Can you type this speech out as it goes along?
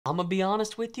I'm gonna be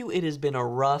honest with you, it has been a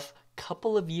rough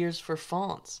couple of years for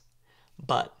fonts.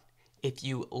 But if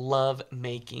you love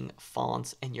making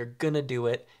fonts and you're gonna do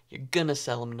it, you're gonna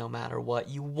sell them no matter what,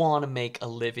 you wanna make a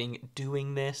living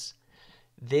doing this,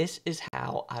 this is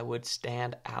how I would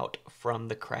stand out from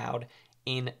the crowd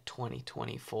in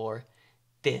 2024.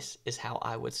 This is how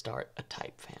I would start a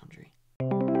type foundry.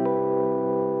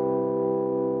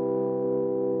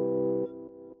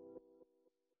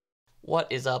 What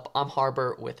is up? I'm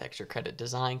Harbor with Extra Credit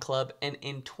Design Club, and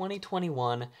in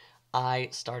 2021, I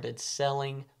started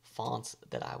selling fonts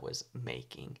that I was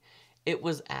making. It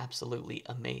was absolutely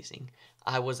amazing.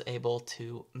 I was able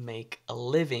to make a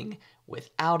living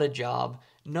without a job,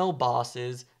 no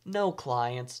bosses, no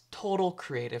clients, total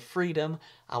creative freedom.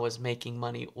 I was making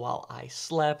money while I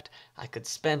slept. I could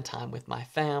spend time with my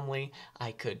family.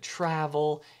 I could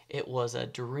travel. It was a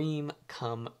dream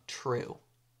come true.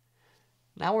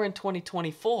 Now we're in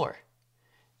 2024.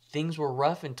 Things were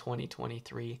rough in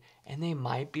 2023, and they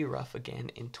might be rough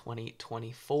again in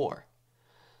 2024.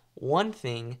 One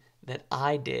thing that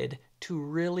I did to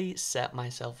really set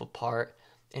myself apart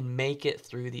and make it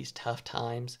through these tough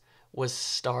times was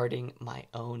starting my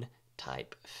own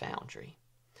type foundry.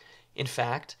 In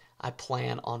fact, I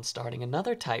plan on starting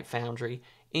another type foundry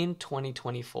in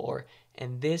 2024,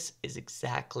 and this is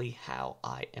exactly how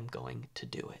I am going to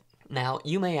do it. Now,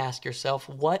 you may ask yourself,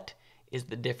 what is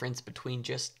the difference between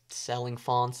just selling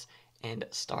fonts and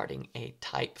starting a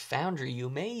type foundry? You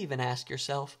may even ask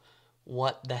yourself,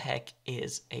 what the heck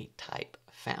is a type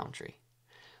foundry?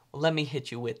 Well, let me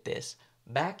hit you with this.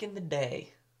 Back in the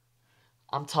day,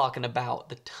 I'm talking about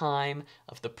the time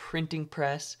of the printing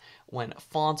press when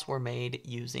fonts were made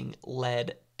using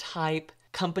lead type.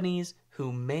 Companies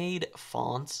who made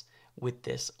fonts with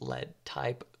this lead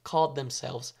type called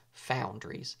themselves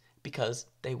foundries because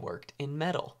they worked in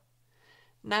metal.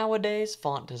 Nowadays,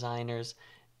 font designers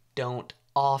don't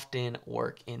often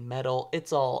work in metal.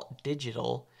 It's all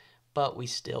digital, but we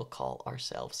still call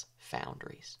ourselves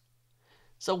foundries.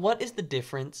 So what is the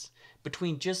difference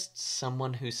between just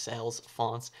someone who sells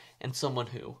fonts and someone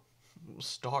who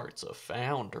starts a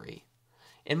foundry?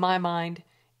 In my mind,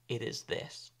 it is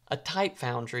this. A type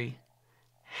foundry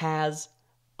has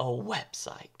a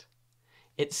website.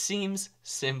 It seems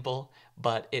simple,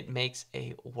 but it makes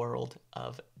a world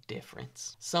of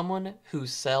difference. Someone who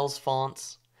sells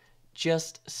fonts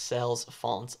just sells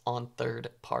fonts on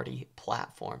third-party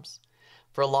platforms.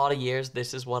 For a lot of years,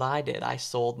 this is what I did. I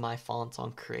sold my fonts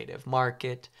on Creative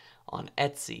Market, on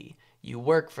Etsy. You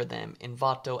Work for Them,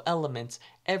 Envato Elements,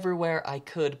 everywhere I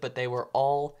could, but they were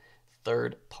all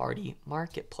third-party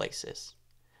marketplaces.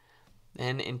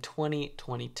 Then in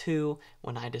 2022,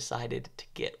 when I decided to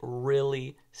get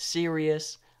really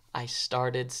serious, I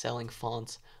started selling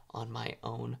fonts on my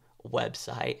own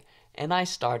website, and I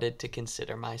started to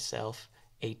consider myself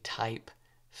a type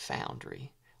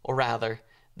foundry. Or rather,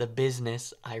 the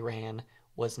business I ran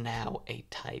was now a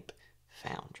type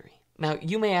foundry. Now,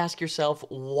 you may ask yourself,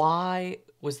 why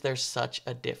was there such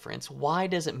a difference? Why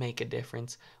does it make a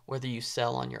difference whether you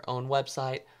sell on your own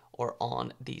website or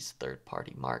on these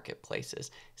third-party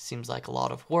marketplaces? Seems like a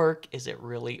lot of work. Is it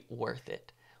really worth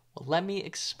it? Well, let me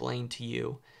explain to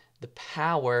you the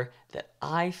power that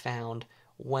I found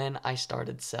when I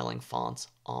started selling fonts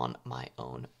on my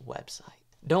own website.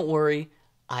 Don't worry,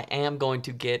 I am going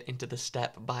to get into the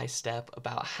step-by-step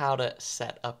about how to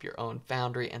set up your own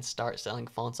foundry and start selling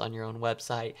fonts on your own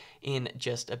website in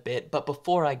just a bit. But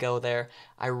before I go there,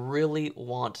 I really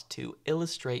want to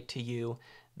illustrate to you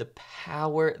the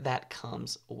power that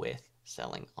comes with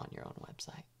selling on your own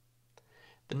website.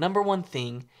 The number one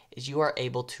thing is you are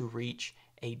able to reach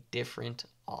a different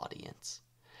audience.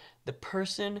 The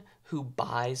person who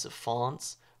buys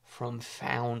fonts from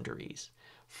foundries,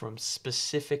 from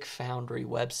specific foundry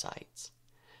websites,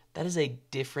 that is a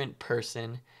different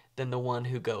person than the one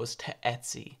who goes to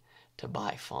Etsy to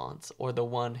buy fonts or the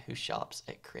one who shops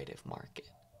at Creative Market.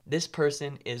 This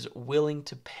person is willing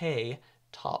to pay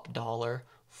top dollar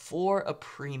for a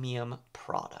premium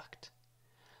product.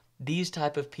 These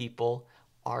type of people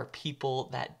are people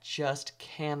that just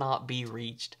cannot be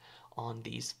reached on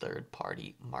these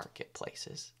third-party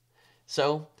marketplaces.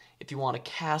 So, if you want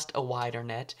to cast a wider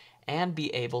net and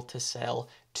be able to sell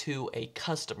to a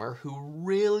customer who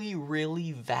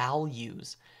really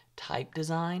values type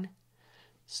design,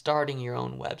 starting your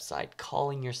own website,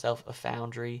 calling yourself a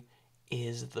foundry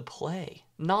is the play.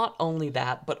 Not only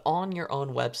that, but on your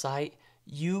own website,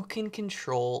 you can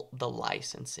control the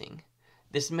licensing.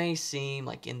 This may seem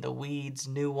like in the weeds,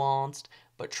 nuanced,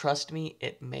 but trust me,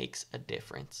 it makes a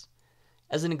difference.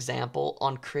 As an example,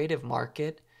 on Creative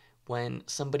Market, when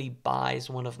somebody buys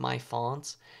one of my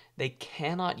fonts, they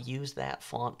cannot use that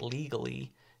font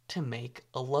legally to make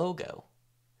a logo.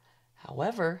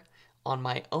 However, on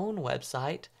my own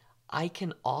website, I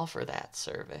can offer that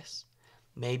service.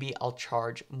 Maybe I'll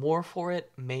charge more for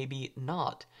it, maybe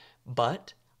not,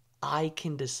 but I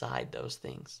can decide those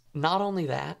things. Not only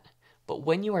that, but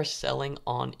when you are selling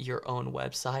on your own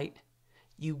website,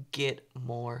 you get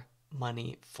more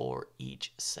money for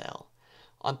each sell.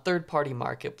 On third-party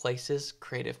marketplaces,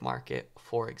 Creative Market,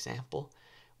 for example,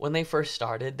 when they first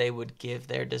started, they would give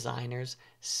their designers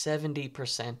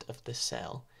 70% of the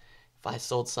sell. If I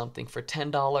sold something for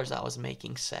 $10, I was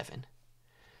making $7.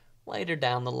 Later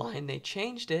down the line, they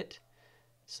changed it,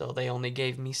 so they only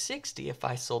gave me $60. If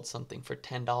I sold something for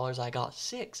 $10, I got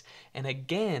 $6. And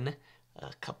again,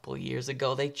 a couple years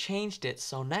ago, they changed it,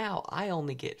 so now I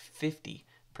only get 50%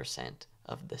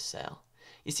 of the sell.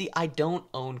 You see, I don't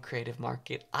own Creative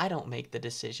Market. I don't make the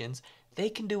decisions. They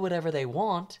can do whatever they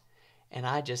want, and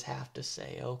I just have to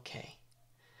say, okay.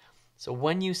 So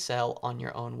when you sell on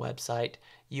your own website,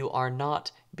 you are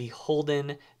not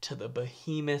beholden to the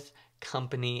behemoth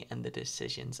company and the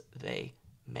decisions they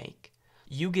make.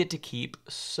 You get to keep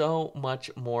so much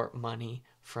more money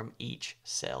from each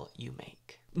sale you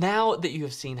make. Now that you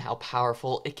have seen how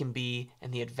powerful it can be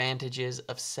and the advantages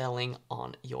of selling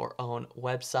on your own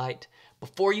website,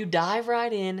 before you dive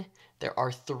right in, there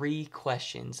are 3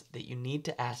 questions that you need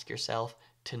to ask yourself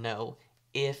to know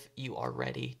if you are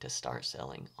ready to start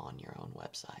selling on your own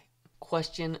website.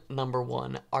 Question number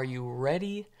 1, are you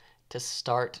ready to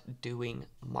start doing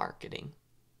marketing?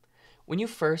 When you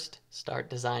first start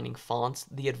designing fonts,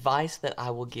 the advice that I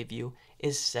will give you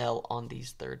is sell on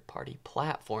these third-party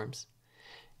platforms.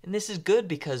 And this is good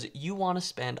because you want to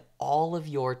spend all of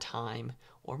your time,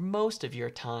 or most of your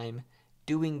time,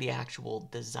 doing the actual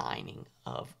designing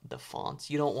of the fonts.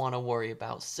 You don't want to worry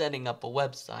about setting up a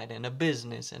website and a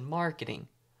business and marketing.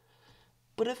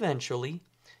 But eventually,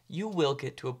 you will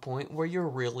get to a point where you're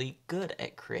really good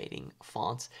at creating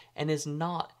fonts and is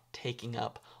not taking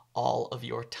up all of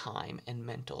your time and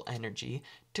mental energy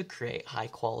to create high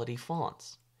quality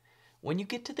fonts. When you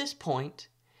get to this point,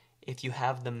 if you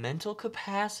have the mental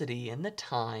capacity and the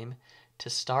time to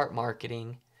start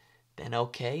marketing, then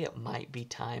okay, it might be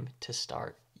time to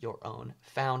start your own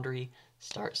Foundry,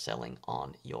 start selling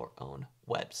on your own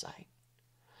website.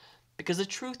 Because the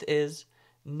truth is,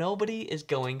 nobody is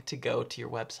going to go to your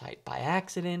website by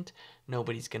accident.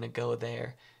 Nobody's going to go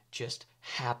there just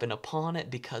happen upon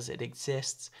it because it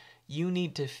exists. You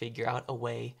need to figure out a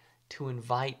way to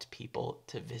invite people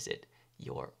to visit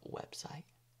your website.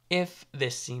 If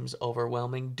this seems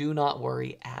overwhelming, do not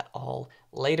worry at all.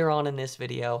 Later on in this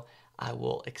video, I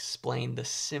will explain the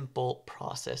simple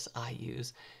process I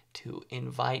use to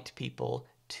invite people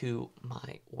to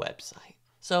my website.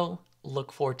 So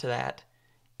look forward to that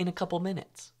in a couple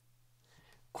minutes.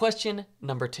 Question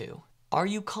number 2. Are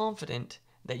you confident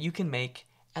that you can make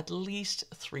at least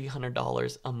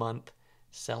 $300 a month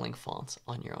selling fonts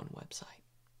on your own website?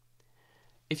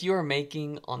 If you are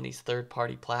making on these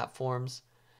third-party platforms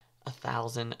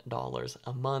 $1,000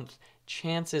 a month,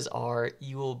 chances are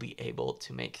you will be able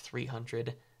to make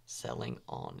 $300 selling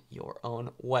on your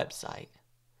own website.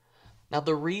 Now,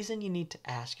 the reason you need to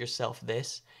ask yourself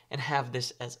this and have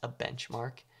this as a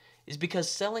benchmark is because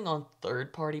selling on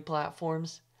third-party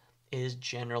platforms is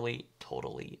generally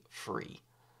totally free.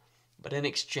 But in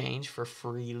exchange for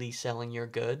freely selling your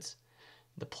goods,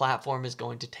 the platform is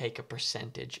going to take a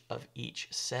percentage of each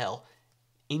sale.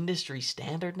 Industry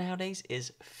standard nowadays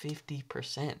is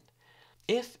 50%.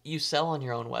 If you sell on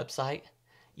your own website,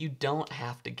 you don't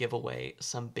have to give away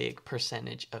some big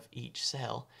percentage of each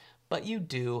sale, but you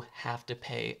do have to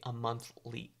pay a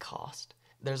monthly cost.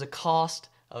 There's a cost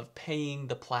of paying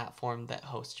the platform that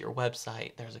hosts your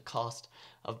website. There's a cost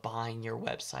of buying your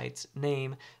website's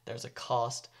name. There's a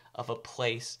cost of a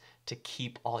place to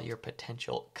keep all your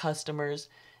potential customers.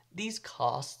 These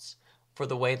costs, for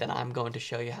the way that I'm going to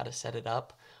show you how to set it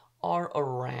up, are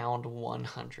around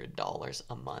 $100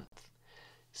 a month.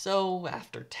 So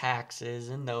after taxes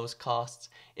and those costs,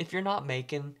 if you're not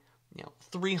making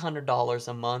 $300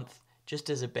 a month just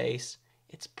as a base,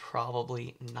 it's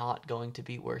probably not going to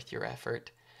be worth your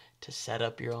effort to set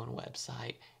up your own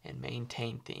website and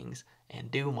maintain things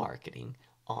and do marketing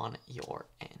on your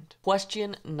end.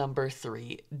 Question number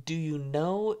 3, do you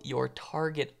know your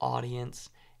target audience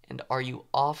and are you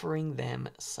offering them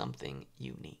something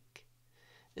unique?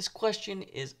 This question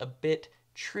is a bit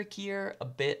trickier, a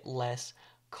bit less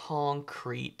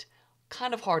concrete,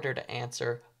 kind of harder to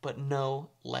answer, but no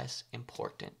less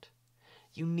important.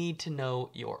 You need to know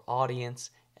your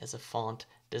audience as a font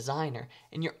designer,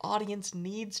 and your audience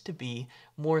needs to be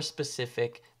more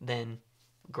specific than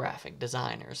graphic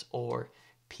designers or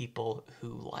people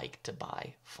who like to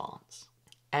buy fonts.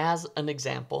 As an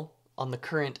example, on the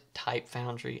current type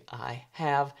Foundry I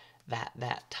have,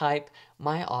 that type,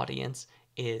 my audience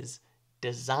is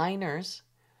designers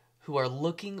who are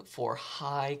looking for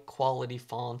high quality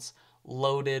fonts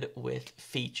loaded with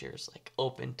features like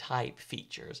open type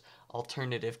features,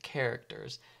 alternative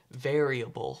characters,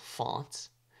 variable fonts,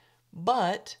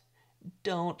 but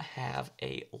don't have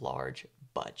a large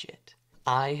budget.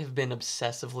 I have been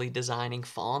obsessively designing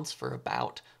fonts for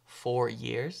about 4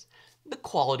 years. The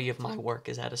quality of my work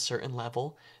is at a certain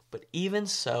level, but even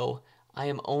so, I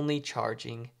am only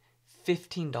charging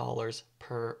 $15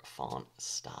 per font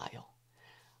style.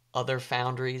 Other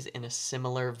foundries in a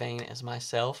similar vein as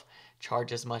myself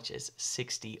charge as much as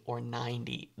 $60 or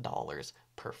 $90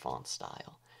 per font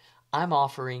style. I'm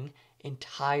offering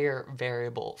entire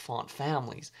variable font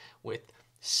families with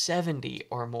 70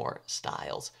 or more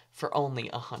styles for only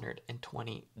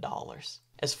 $120.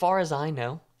 As far as I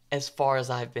know, as far as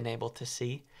I've been able to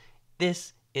see,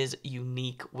 this is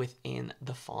unique within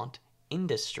the font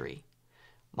industry.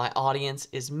 My audience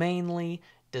is mainly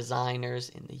designers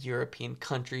in the European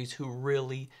countries who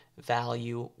really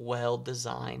value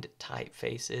well-designed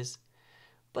typefaces.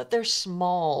 But they're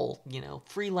small,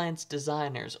 freelance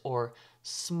designers or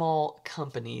small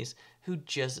companies who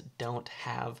just don't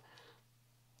have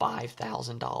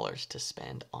 $5,000 to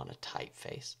spend on a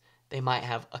typeface. They might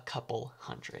have a couple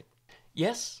hundred.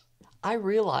 Yes, I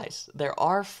realize there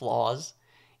are flaws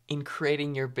in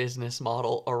creating your business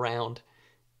model around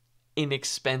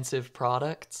inexpensive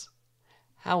products.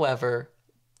 However,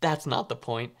 that's not the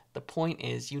point. The point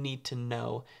is you need to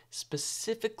know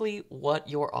specifically what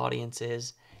your audience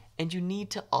is, and you need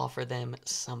to offer them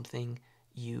something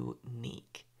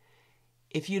unique.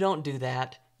 If you don't do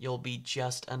that, you'll be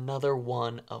just another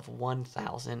one of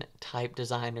 1,000 type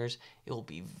designers. It will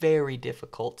be very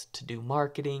difficult to do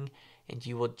marketing, and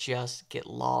you will just get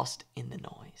lost in the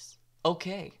noise.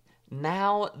 Okay,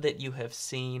 now that you have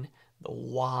seen the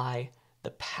why,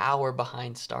 the power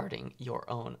behind starting your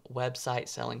own website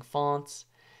selling fonts,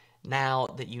 now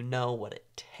that you know what it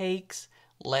takes,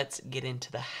 let's get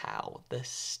into the how, the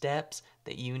steps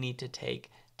that you need to take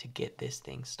to get this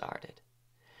thing started.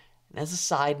 And as a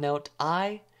side note,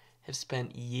 I have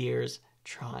spent years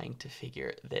trying to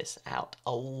figure this out.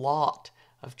 A lot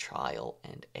of trial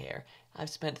and error. I've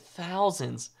spent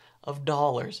thousands of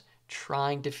dollars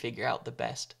trying to figure out the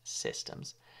best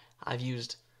systems. I've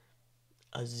used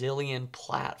a zillion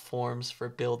platforms for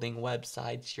building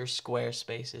websites, your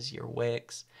Squarespaces, your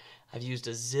Wix. I've used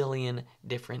a zillion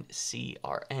different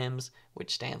CRMs,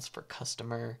 which stands for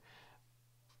Customer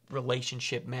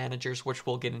Relationship Managers, which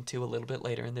we'll get into a little bit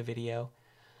later in the video.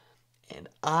 And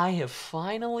I have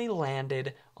finally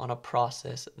landed on a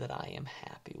process that I am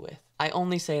happy with. I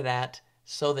only say that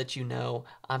so that you know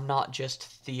I'm not just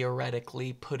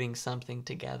theoretically putting something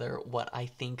together what I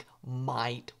think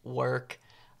might work.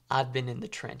 I've been in the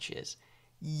trenches,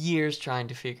 years trying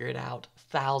to figure it out,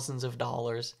 thousands of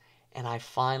dollars, and I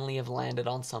finally have landed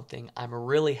on something I'm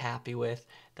really happy with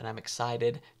that I'm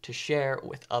excited to share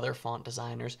with other font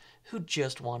designers who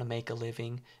just want to make a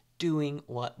living doing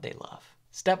what they love.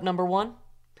 Step number 1,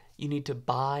 you need to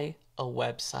buy a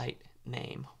website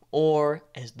name, or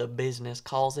as the business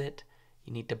calls it,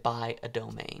 you need to buy a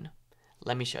domain.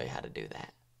 Let me show you how to do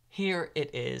that. Here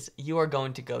it is. You are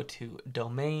going to go to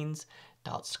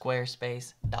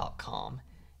domains.squarespace.com.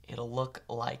 It'll look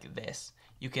like this.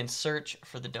 You can search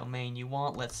for the domain you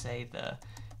want. Let's say the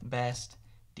best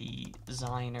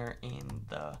designer in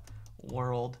the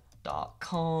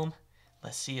world.com.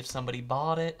 Let's see if somebody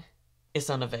bought it. It's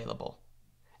unavailable.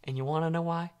 And you want to know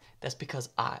why? That's because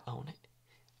I own it.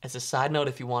 As a side note,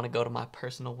 if you want to go to my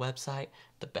personal website,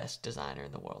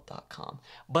 thebestdesignerintheworld.com.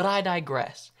 But I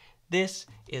digress. This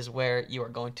is where you are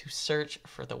going to search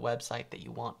for the website that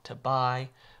you want to buy,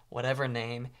 whatever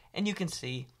name, and you can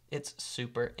see it's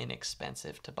super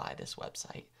inexpensive to buy this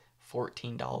website.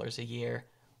 $14 a year,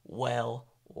 well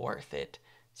worth it.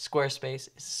 Squarespace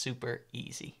is super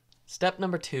easy. Step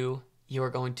number 2, you are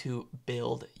going to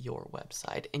build your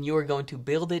website, and you are going to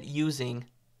build it using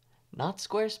not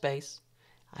Squarespace.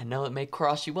 I know it may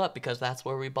cross you up because that's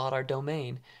where we bought our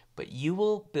domain, but you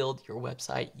will build your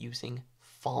website using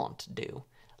Foundry.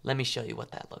 Let me show you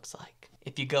what that looks like.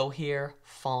 If you go here,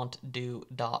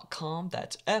 fontdue.com,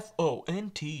 that's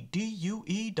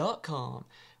Fontdue.com,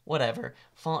 whatever,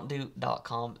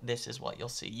 fontdue.com, this is what you'll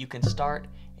see. You can start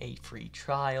a free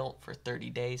trial for 30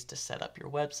 days to set up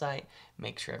your website,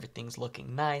 make sure everything's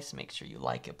looking nice, make sure you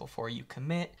like it before you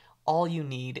commit. All you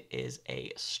need is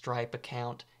a Stripe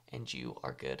account and you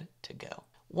are good to go.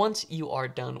 Once you are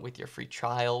done with your free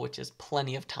trial, which is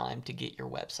plenty of time to get your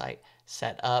website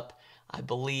set up, I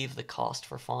believe the cost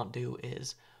for Foundry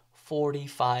is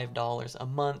 $45 a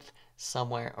month,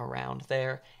 somewhere around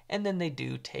there, and then they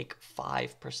do take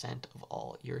 5% of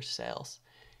all your sales.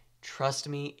 Trust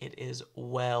me, it is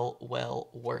well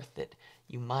worth it.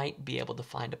 You might be able to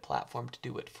find a platform to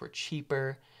do it for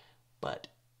cheaper, but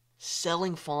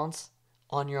selling fonts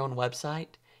on your own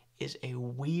website is a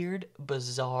weird,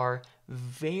 bizarre,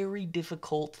 very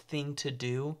difficult thing to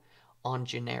do on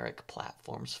generic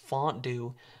platforms.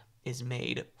 Fontdo is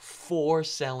made for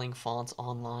selling fonts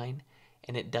online,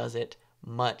 and it does it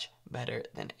much better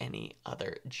than any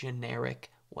other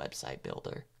generic website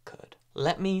builder could.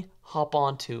 Let me hop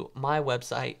onto my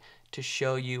website to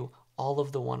show you all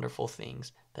of the wonderful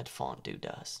things that Fontdo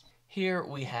does. Here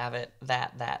we have it,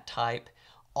 that type.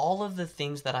 All of the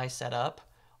things that I set up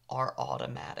are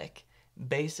automatic.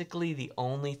 Basically, the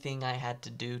only thing I had to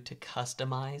do to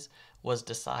customize was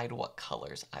decide what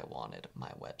colors I wanted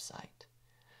my website.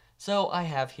 So I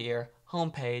have here,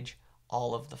 homepage,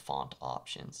 all of the font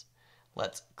options.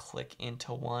 Let's click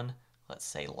into one, let's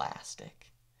say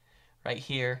Elastic. Right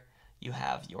here, you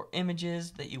have your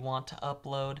images that you want to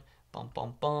upload. Boom,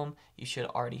 boom, boom. You should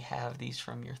already have these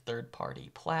from your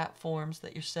third-party platforms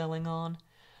that you're selling on.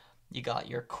 You got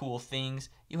your cool things.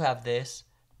 You have this.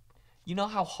 You know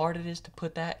how hard it is to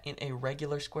put that in a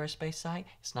regular Squarespace site?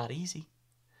 It's not easy.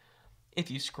 If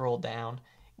you scroll down,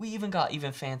 we even got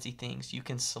fancy things. You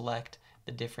can select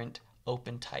the different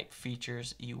open type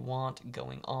features you want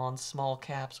going on, small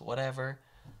caps, whatever.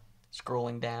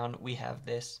 Scrolling down, we have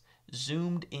this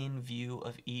zoomed in view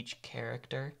of each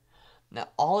character. Now,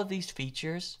 all of these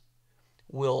features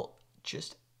will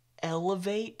just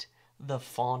elevate the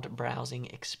font browsing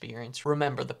experience.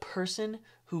 Remember, the person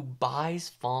who buys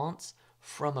fonts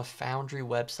from a Foundry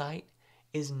website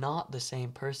is not the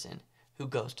same person who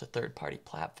goes to third-party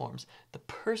platforms. The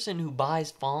person who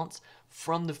buys fonts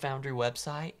from the Foundry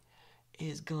website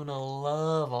is gonna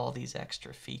love all these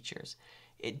extra features.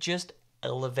 It just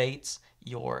elevates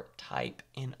your type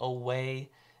in a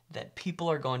way that people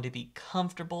are going to be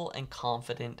comfortable and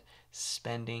confident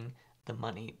spending the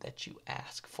money that you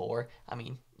ask for. I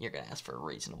mean, you're going to ask for a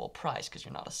reasonable price because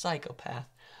you're not a psychopath,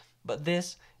 but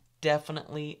this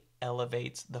definitely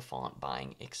elevates the font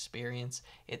buying experience.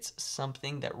 It's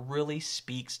something that really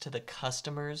speaks to the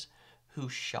customers who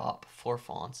shop for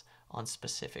fonts on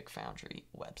specific Foundry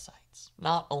websites.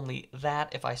 Not only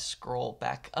that, if I scroll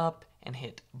back up and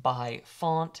hit buy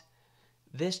font,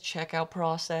 this checkout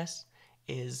process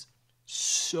is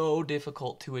so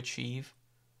difficult to achieve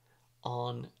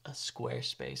on a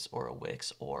Squarespace or a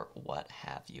Wix or what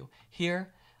have you.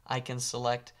 Here, I can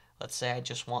select, let's say I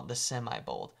just want the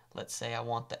semi-bold. Let's say I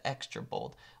want the extra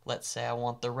bold. Let's say I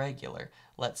want the regular.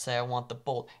 Let's say I want the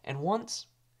bold. And once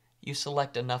you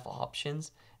select enough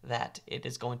options that it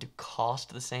is going to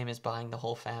cost the same as buying the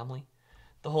whole family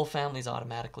is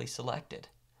automatically selected.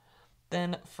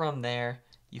 Then from there,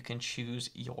 you can choose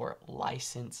your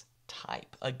license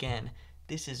type. Again,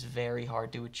 this is very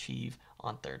hard to achieve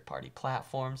on third-party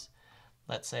platforms.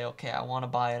 Let's say, okay, I want to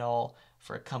buy it all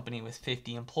for a company with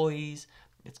 50 employees.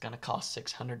 It's going to cost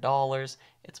 $600.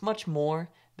 It's much more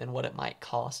than what it might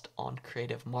cost on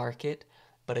Creative Market.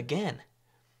 But again,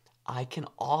 I can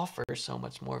offer so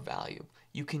much more value.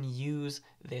 You can use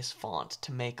this font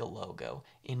to make a logo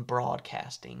in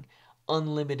broadcasting,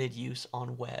 unlimited use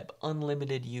on web,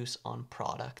 unlimited use on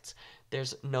products.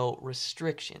 There's no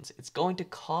restrictions. It's going to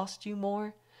cost you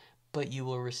more, but you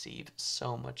will receive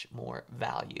so much more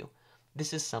value.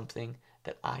 This is something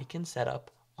that I can set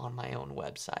up on my own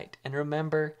website. And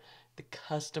remember, the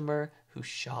customer who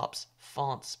shops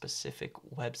font-specific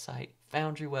website,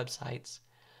 Foundry websites,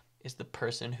 is the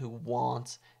person who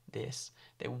wants this.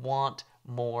 They want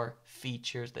more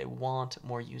features, they want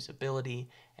more usability,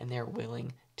 and they're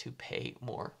willing to pay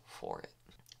more for it.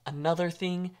 Another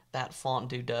thing that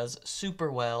Fontdo does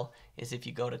super well is if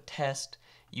you go to test,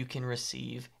 you can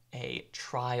receive a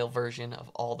trial version of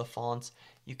all the fonts.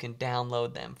 You can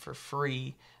download them for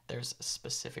free. There's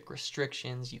specific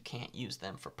restrictions. You can't use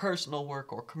them for personal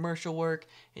work or commercial work.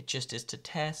 It just is to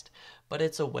test, but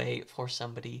it's a way for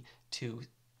somebody to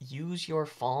use your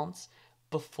fonts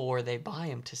before they buy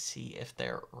them to see if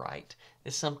they're right.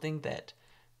 It's something that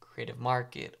Creative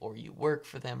Market or you work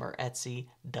for them or Etsy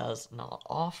does not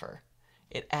offer.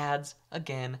 It adds,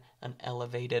 again, an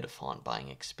elevated font buying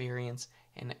experience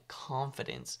and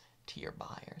confidence to your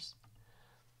buyers.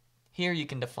 Here you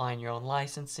can define your own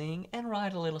licensing and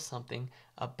write a little something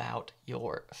about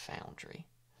your Foundry.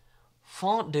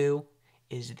 Fontdo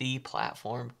is the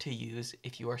platform to use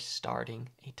if you are starting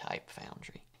a type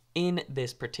Foundry. In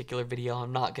this particular video,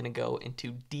 I'm not going to go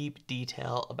into deep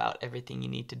detail about everything you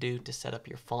need to do to set up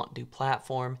your Foundry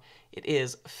platform. It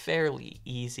is fairly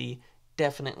easy.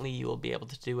 Definitely you will be able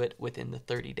to do it within the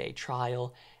 30-day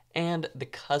trial, and the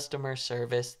customer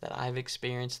service that I've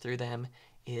experienced through them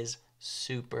is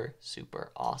super,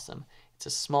 super awesome. It's a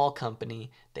small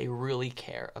company. They really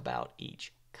care about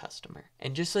each customer.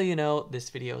 And just so you know, this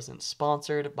video isn't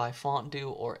sponsored by Foundry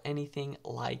or anything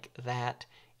like that.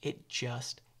 It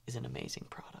just is an amazing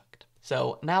product.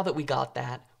 So now that we got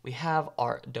that, we have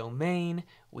our domain,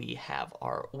 we have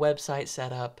our website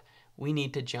set up, we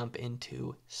need to jump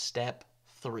into step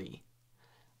 3.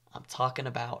 I'm talking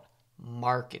about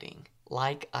marketing.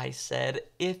 Like I said,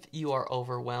 if you are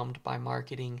overwhelmed by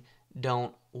marketing,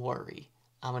 don't worry.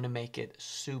 I'm going to make it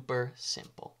super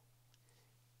simple.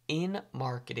 In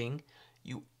marketing,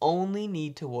 you only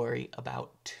need to worry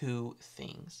about 2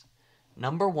 things.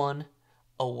 Number 1,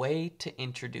 a way to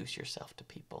introduce yourself to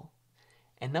people.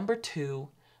 And number 2,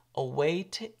 a way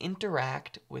to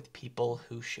interact with people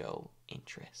who show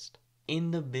interest.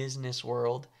 In the business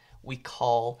world, we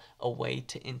call a way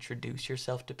to introduce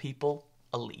yourself to people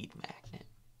a lead magnet.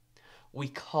 We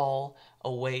call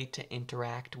a way to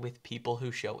interact with people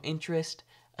who show interest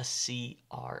a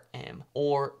CRM,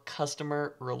 or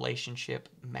Customer Relationship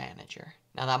Manager.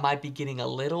 Now that might be getting a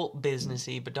little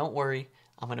businessy, but don't worry,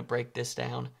 I'm going to break this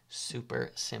down super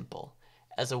simple.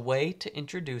 As a way to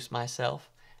introduce myself,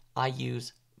 I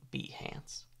use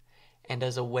Behance. And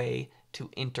as a way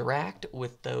to interact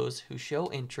with those who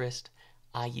show interest,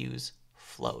 I use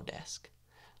Flodesk.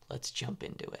 Let's jump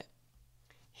into it.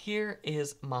 Here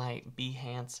is my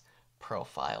Behance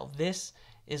profile. This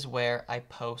is where I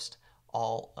post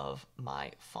all of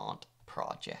my font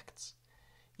projects.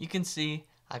 You can see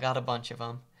I got a bunch of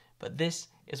them, but this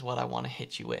is what I want to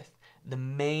hit you with. The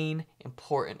main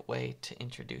important way to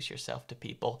introduce yourself to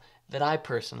people that I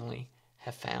personally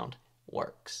have found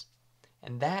works.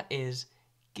 And that is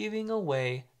giving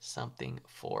away something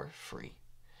for free.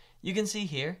 You can see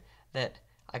here that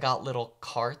I got little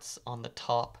carts on the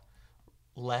top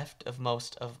left of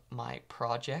most of my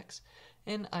projects,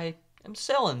 and I am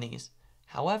selling these.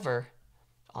 However,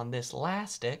 on this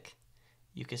elastic,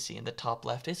 you can see in the top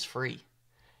left, it's free.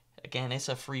 Again, it's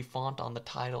a free font on the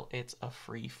title. It's a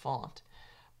free font.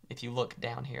 If you look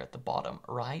down here at the bottom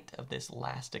right of this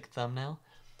elastic thumbnail,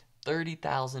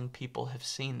 30,000 people have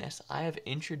seen this. I have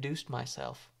introduced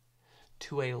myself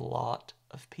to a lot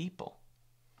of people.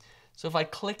 So if I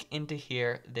click into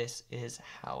here, this is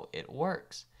how it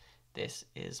works. This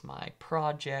is my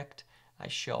project. I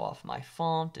show off my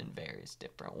font in various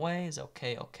different ways.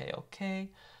 Okay, okay, okay.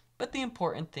 But the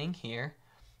important thing here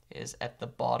is at the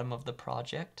bottom of the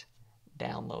project,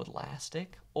 download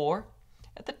Elastic, or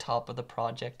at the top of the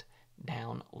project,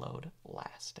 download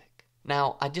Elastic.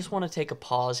 Now, I just want to take a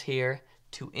pause here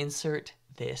to insert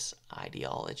this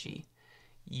ideology.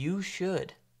 You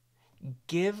should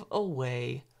give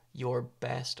away your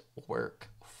best work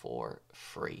for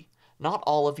free. Not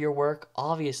all of your work,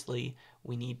 obviously,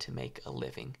 we need to make a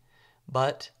living,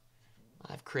 but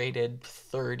I've created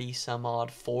 30 some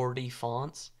odd 40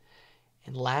 fonts,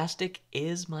 and Elastic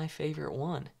is my favorite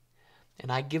one,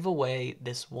 and I give away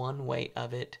this one weight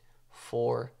of it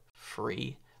for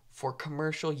free for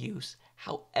commercial use,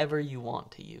 however you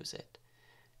want to use it.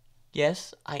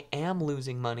 Yes, I am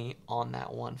losing money on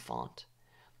that one font.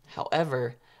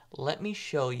 However, let me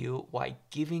show you why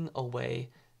giving away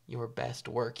your best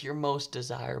work, your most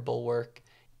desirable work,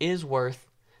 is worth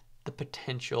the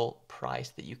potential price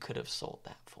that you could have sold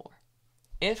that for.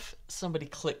 If somebody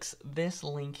clicks this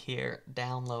link here,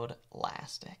 download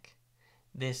Elastic,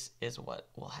 this is what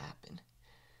will happen.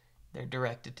 They're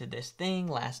directed to this thing.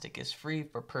 Elastic is free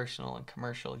for personal and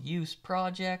commercial use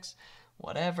projects,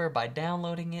 whatever. By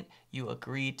downloading it, you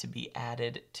agree to be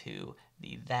added to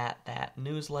the that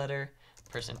newsletter.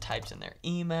 Person types in their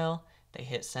email, they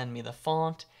hit send me the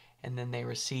font, and then they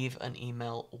receive an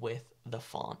email with the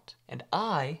font. And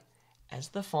I, as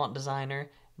the font designer,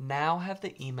 now have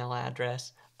the email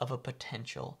address of a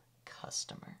potential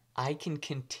customer. I can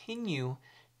continue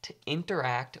to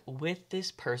interact with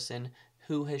this person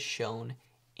who has shown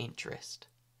interest.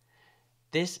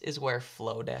 This is where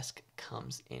Flodesk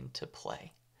comes into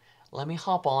play. Let me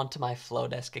hop on to my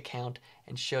Flodesk account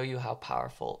and show you how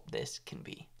powerful this can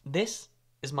be. This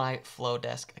is my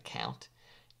Flodesk account.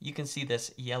 You can see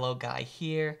this yellow guy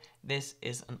here. This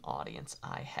is an audience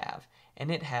I have,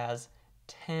 and it has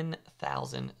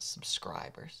 10,000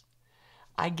 subscribers.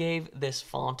 I gave this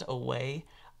font away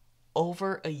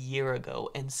over a year ago,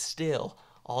 and still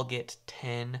I'll get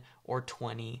 10 or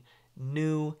 20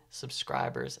 new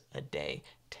subscribers a day,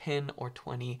 10 or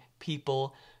 20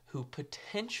 people who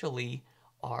potentially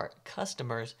are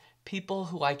customers, people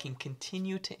who I can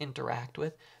continue to interact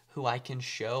with, who I can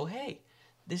show, hey,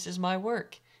 this is my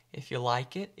work. If you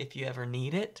like it, if you ever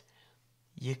need it,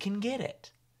 you can get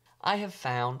it. I have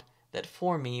found that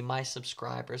for me, my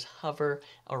subscribers hover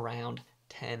around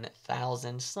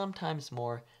 10,000, sometimes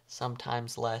more,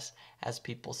 sometimes less, as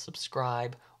people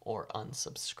subscribe or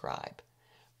unsubscribe.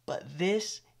 But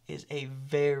this is a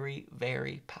very,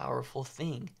 very powerful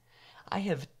thing. I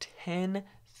have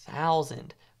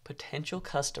 10,000 potential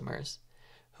customers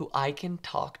who I can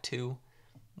talk to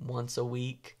once a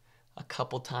week, a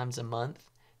couple times a month,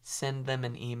 send them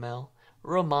an email,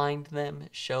 remind them,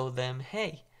 show them,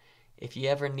 hey, if you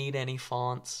ever need any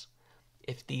fonts,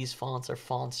 if these fonts are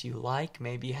fonts you like,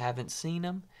 maybe you haven't seen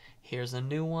them, here's a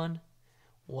new one,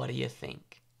 what do you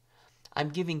think? I'm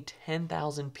giving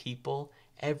 10,000 people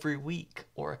every week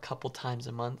or a couple times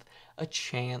a month a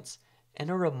chance and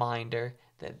a reminder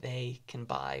that they can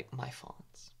buy my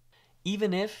fonts.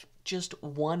 Even if just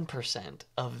 1%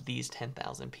 of these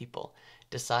 10,000 people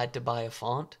decide to buy a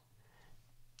font,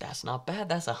 that's not bad.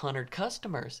 That's 100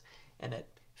 customers. And at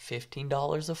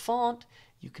 $15 a font,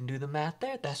 you can do the math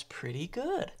there. That's pretty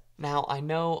good. Now, I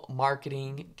know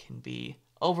marketing can be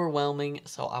overwhelming,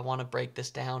 so I want to break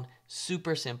this down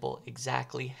super simple,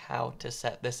 exactly how to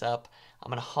set this up. I'm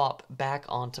going to hop back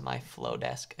onto my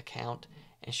Flodesk account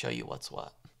and show you what's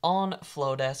what. On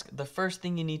Flodesk, the first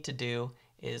thing you need to do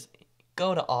is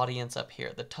go to audience up here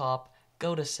at the top,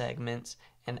 go to segments,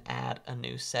 and add a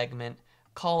new segment.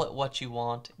 Call it what you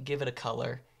want, give it a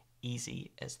color,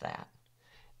 easy as that.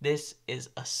 This is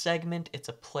a segment, it's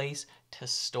a place to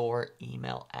store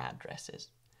email addresses.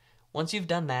 Once you've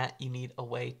done that, you need a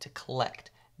way to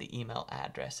collect the email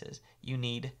addresses. You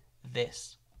need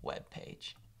this web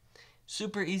page.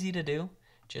 Super easy to do.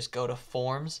 Just go to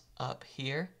forms up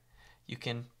here. You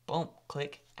can, boom,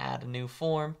 click add a new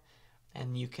form,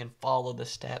 and you can follow the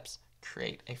steps,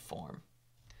 create a form.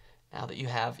 Now that you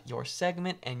have your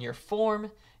segment and your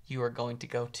form, you are going to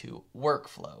go to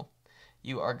workflow.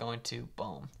 You are going to,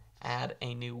 boom, add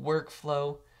a new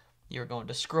workflow. You're going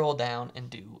to scroll down and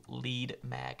do lead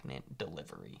magnet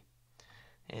delivery.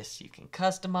 This, you can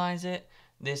customize it.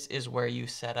 This is where you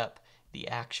set up the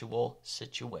actual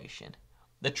situation.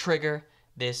 The trigger,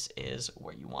 this is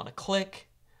where you want to click,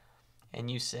 and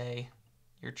you say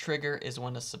your trigger is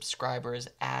when a subscriber is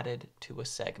added to a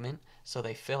segment. So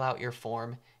they fill out your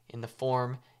form. In the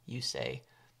form, you say,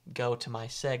 go to my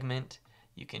segment.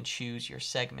 You can choose your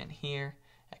segment here,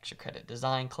 Extra Credit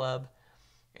Design Club,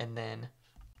 and then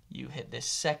you hit this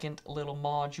second little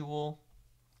module.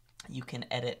 You can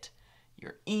edit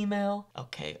your email.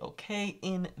 Okay,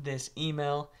 in this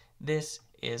email, this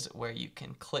is where you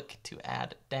can click to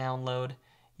add download.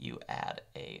 You add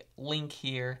a link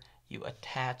here. You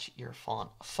attach your font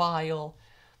file.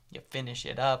 You finish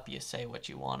it up. You say what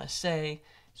you want to say.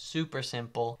 Super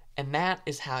simple. And that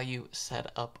is how you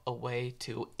set up a way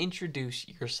to introduce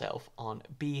yourself on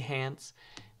Behance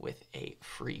with a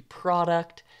free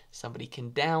product. Somebody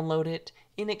can download it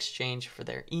in exchange for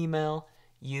their email.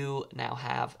 You now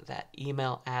have that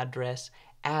email address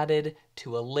added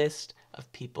to a list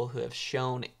of people who have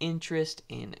shown interest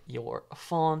in your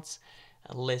fonts,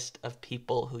 a list of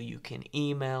people who you can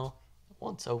email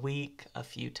once a week, a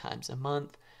few times a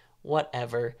month,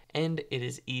 whatever, and it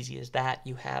is easy as that.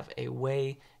 You have a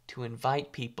way to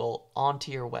invite people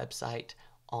onto your website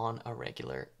on a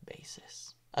regular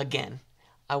basis. Again,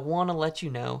 I want to let you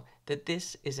know that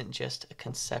this isn't just a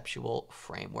conceptual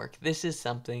framework. This is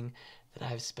something that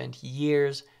I've spent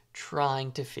years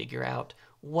trying to figure out.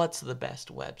 What's the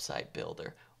best website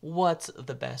builder? What's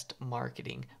the best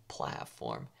marketing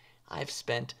platform? I've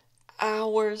spent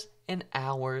hours and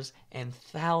hours and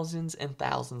thousands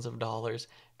of dollars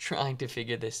trying to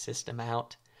figure this system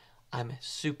out. I'm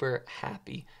super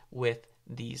happy with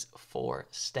these 4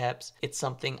 steps. It's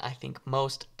something I think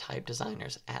most type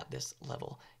designers at this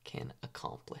level can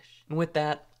accomplish. And with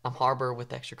that, I'm Harbor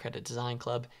with Extra Credit Design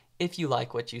Club. If you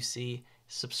like what you see,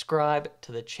 subscribe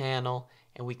to the channel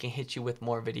and we can hit you with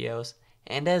more videos.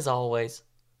 And as always,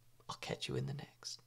 I'll catch you in the next.